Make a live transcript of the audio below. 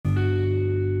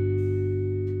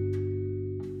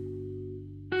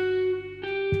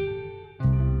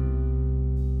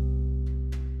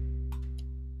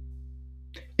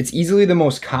It's easily the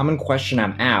most common question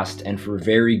I'm asked, and for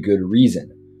very good reason.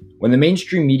 When the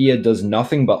mainstream media does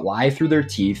nothing but lie through their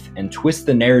teeth and twist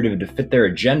the narrative to fit their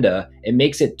agenda, it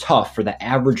makes it tough for the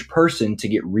average person to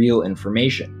get real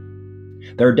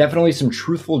information. There are definitely some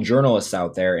truthful journalists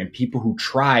out there and people who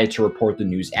try to report the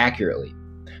news accurately.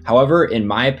 However, in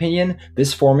my opinion,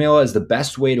 this formula is the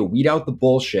best way to weed out the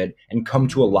bullshit and come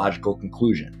to a logical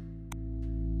conclusion.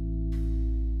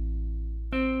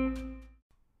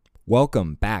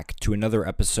 Welcome back to another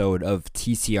episode of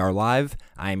TCR Live.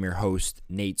 I am your host,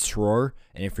 Nate Sroor,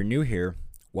 and if you're new here,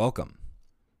 welcome.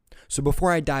 So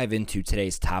before I dive into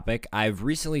today's topic, I've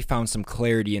recently found some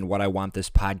clarity in what I want this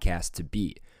podcast to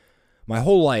be. My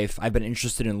whole life, I've been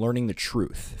interested in learning the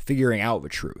truth, figuring out the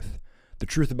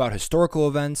truth about historical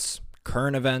events,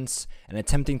 current events, and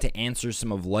attempting to answer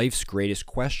some of life's greatest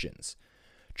questions.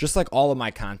 Just like all of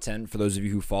my content, for those of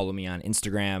you who follow me on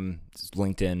Instagram,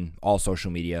 LinkedIn, all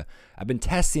social media, I've been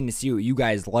testing to see what you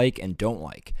guys like and don't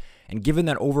like. And given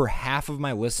that over half of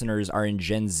my listeners are in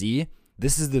Gen Z,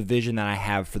 this is the vision that I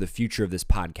have for the future of this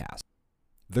podcast.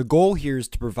 The goal here is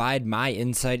to provide my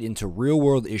insight into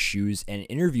real-world issues and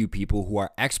interview people who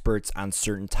are experts on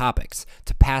certain topics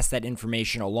to pass that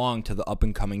information along to the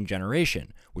up-and-coming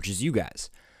generation, which is you guys.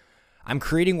 I'm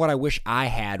creating what I wish I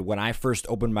had when I first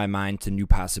opened my mind to new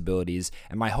possibilities,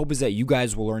 and my hope is that you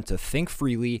guys will learn to think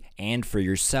freely and for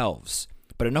yourselves.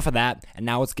 But enough of that, and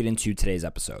now let's get into today's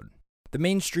episode. The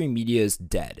mainstream media is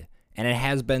dead, and it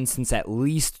has been since at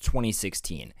least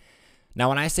 2016. Now,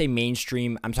 when I say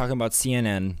mainstream, I'm talking about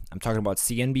CNN, I'm talking about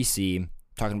CNBC, I'm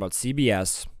talking about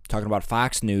CBS, I'm talking about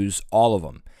Fox News, all of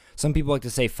them. Some people like to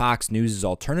say Fox News is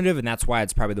alternative, and that's why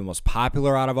it's probably the most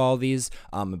popular out of all of these.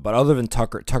 But other than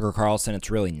Tucker Carlson, it's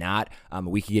really not.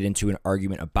 We could get into an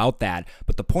argument about that.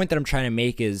 But the point that I'm trying to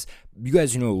make is, you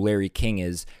guys know who Larry King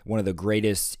is, one of the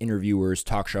greatest interviewers,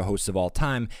 talk show hosts of all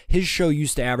time. His show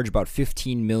used to average about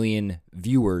 15 million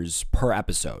viewers per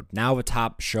episode. Now the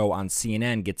top show on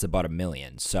CNN gets about 1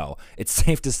 million. So it's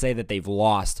safe to say that they've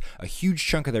lost a huge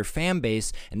chunk of their fan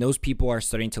base, and those people are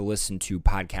starting to listen to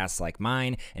podcasts like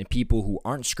mine and people who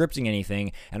aren't scripting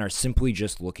anything and are simply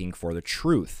just looking for the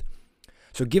truth.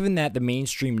 So given that the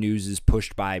mainstream news is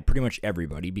pushed by pretty much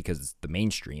everybody because it's the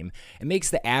mainstream, it makes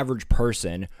the average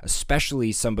person,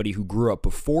 especially somebody who grew up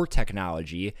before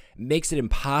technology, it makes it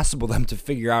impossible for them to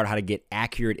figure out how to get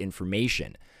accurate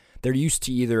information. They're used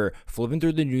to either flipping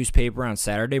through the newspaper on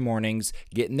Saturday mornings,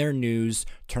 getting their news,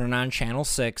 turning on Channel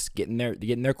 6, getting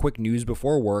their quick news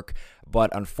before work,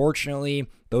 but unfortunately,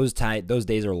 those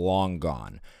days are long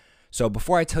gone. So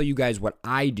before I tell you guys what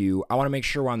I do, I want to make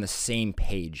sure we're on the same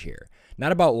page here.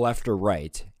 Not about left or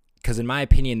right, because in my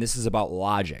opinion, this is about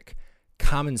logic,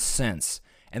 common sense,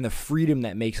 and the freedom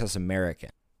that makes us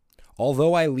American.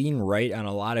 Although I lean right on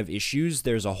a lot of issues,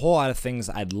 there's a whole lot of things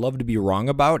I'd love to be wrong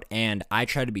about, and I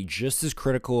try to be just as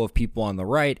critical of people on the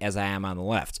right as I am on the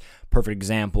left. Perfect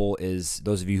example is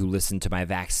those of you who listened to my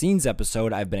vaccines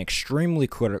episode. I've been extremely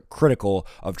critical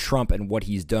of Trump and what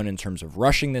he's done in terms of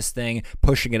rushing this thing,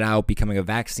 pushing it out, becoming a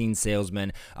vaccine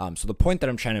salesman. So the point that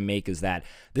I'm trying to make is that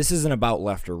this isn't about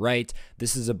left or right.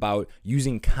 This is about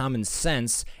using common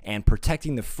sense and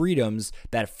protecting the freedoms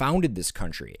that founded this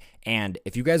country. And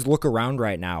if you guys look around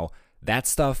right now, that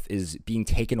stuff is being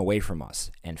taken away from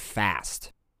us, and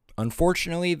fast.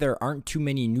 Unfortunately, there aren't too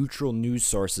many neutral news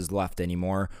sources left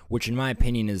anymore, which in my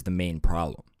opinion is the main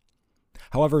problem.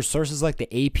 However, sources like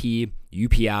the AP,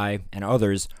 UPI, and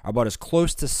others are about as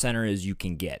close to center as you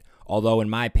can get, although in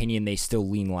my opinion they still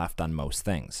lean left on most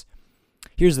things.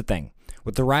 Here's the thing,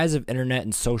 with the rise of internet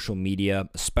and social media,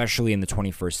 especially in the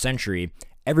 21st century,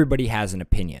 everybody has an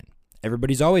opinion.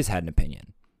 Everybody's always had an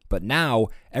opinion. But now,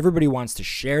 everybody wants to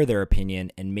share their opinion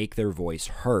and make their voice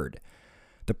heard.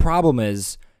 The problem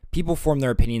is, people form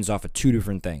their opinions off of two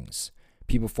different things.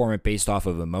 People form it based off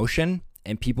of emotion,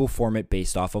 and people form it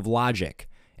based off of logic.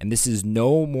 And this is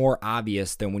no more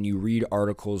obvious than when you read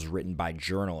articles written by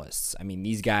journalists. I mean,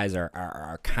 these guys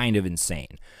are kind of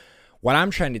insane. What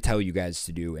I'm trying to tell you guys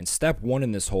to do, and step one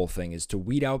in this whole thing, is to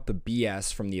weed out the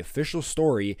BS from the official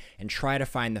story and try to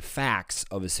find the facts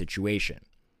of a situation.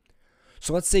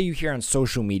 So let's say you hear on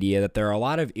social media that there are a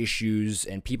lot of issues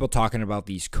and people talking about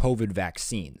these COVID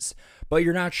vaccines, but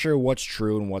you're not sure what's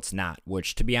true and what's not,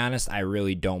 which, to be honest, I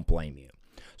really don't blame you.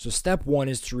 So step one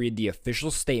is to read the official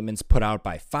statements put out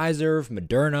by Pfizer,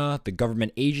 Moderna, the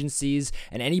government agencies,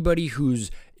 and anybody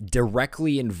who's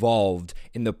directly involved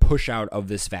in the push out of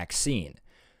this vaccine.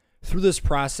 Through this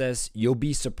process, you'll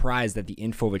be surprised at the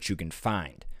info that you can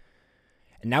find.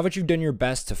 And now that you've done your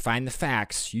best to find the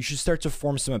facts, you should start to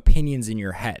form some opinions in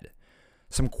your head.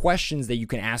 Some questions that you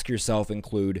can ask yourself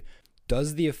include,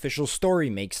 Does the official story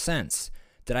make sense?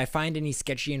 Did I find any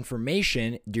sketchy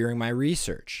information during my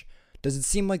research? Does it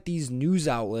seem like these news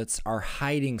outlets are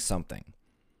hiding something?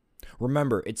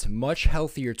 Remember, it's much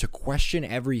healthier to question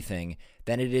everything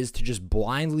than it is to just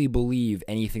blindly believe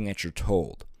anything that you're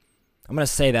told. I'm going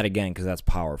to say that again because that's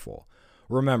powerful.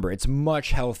 Remember, it's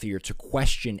much healthier to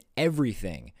question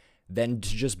everything than to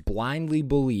just blindly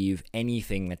believe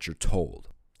anything that you're told.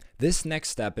 This next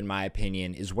step, in my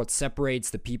opinion, is what separates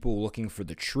the people looking for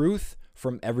the truth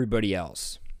from everybody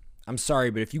else. I'm sorry,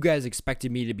 but if you guys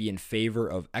expected me to be in favor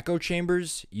of echo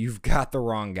chambers, you've got the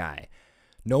wrong guy.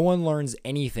 No one learns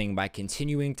anything by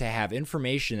continuing to have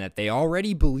information that they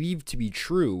already believe to be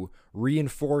true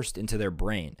reinforced into their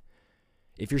brain.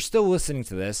 If you're still listening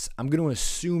to this, I'm going to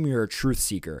assume you're a truth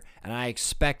seeker, and I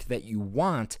expect that you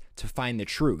want to find the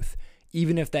truth,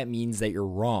 even if that means that you're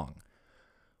wrong.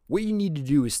 What you need to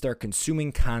do is start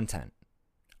consuming content,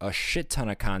 a shit ton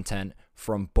of content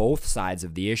from both sides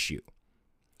of the issue.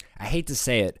 I hate to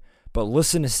say it, but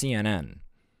listen to CNN,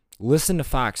 listen to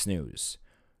Fox News,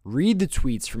 read the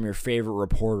tweets from your favorite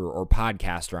reporter or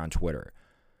podcaster on Twitter,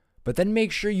 but then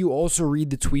make sure you also read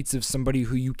the tweets of somebody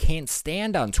who you can't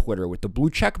stand on Twitter with the blue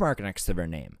check mark next to their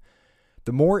name.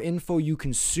 The more info you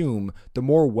consume, the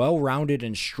more well-rounded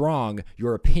and strong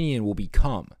your opinion will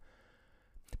become.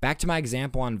 Back to my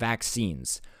example on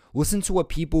vaccines. Listen to what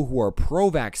people who are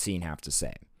pro-vaccine have to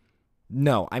say.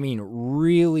 No, I mean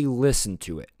really listen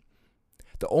to it.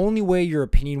 The only way your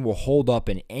opinion will hold up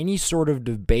in any sort of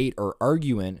debate or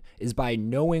argument is by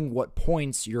knowing what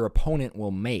points your opponent will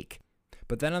make.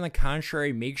 But then on the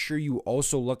contrary, make sure you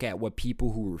also look at what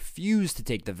people who refuse to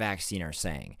take the vaccine are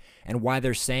saying and why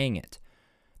they're saying it.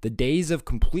 The days of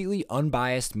completely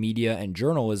unbiased media and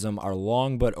journalism are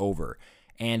long but over,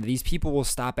 and these people will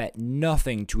stop at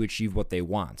nothing to achieve what they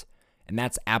want, and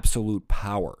that's absolute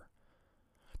power.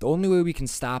 The only way we can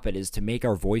stop it is to make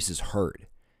our voices heard,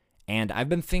 and I've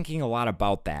been thinking a lot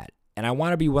about that, and I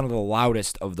want to be one of the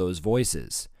loudest of those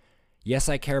voices. Yes,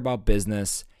 I care about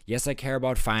business. Yes, I care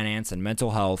about finance and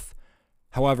mental health.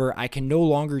 However, I can no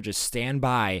longer just stand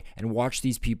by and watch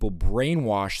these people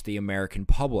brainwash the American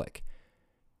public.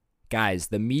 Guys,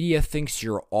 the media thinks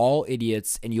you're all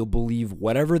idiots and you'll believe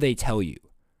whatever they tell you.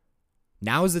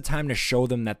 Now is the time to show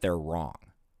them that they're wrong.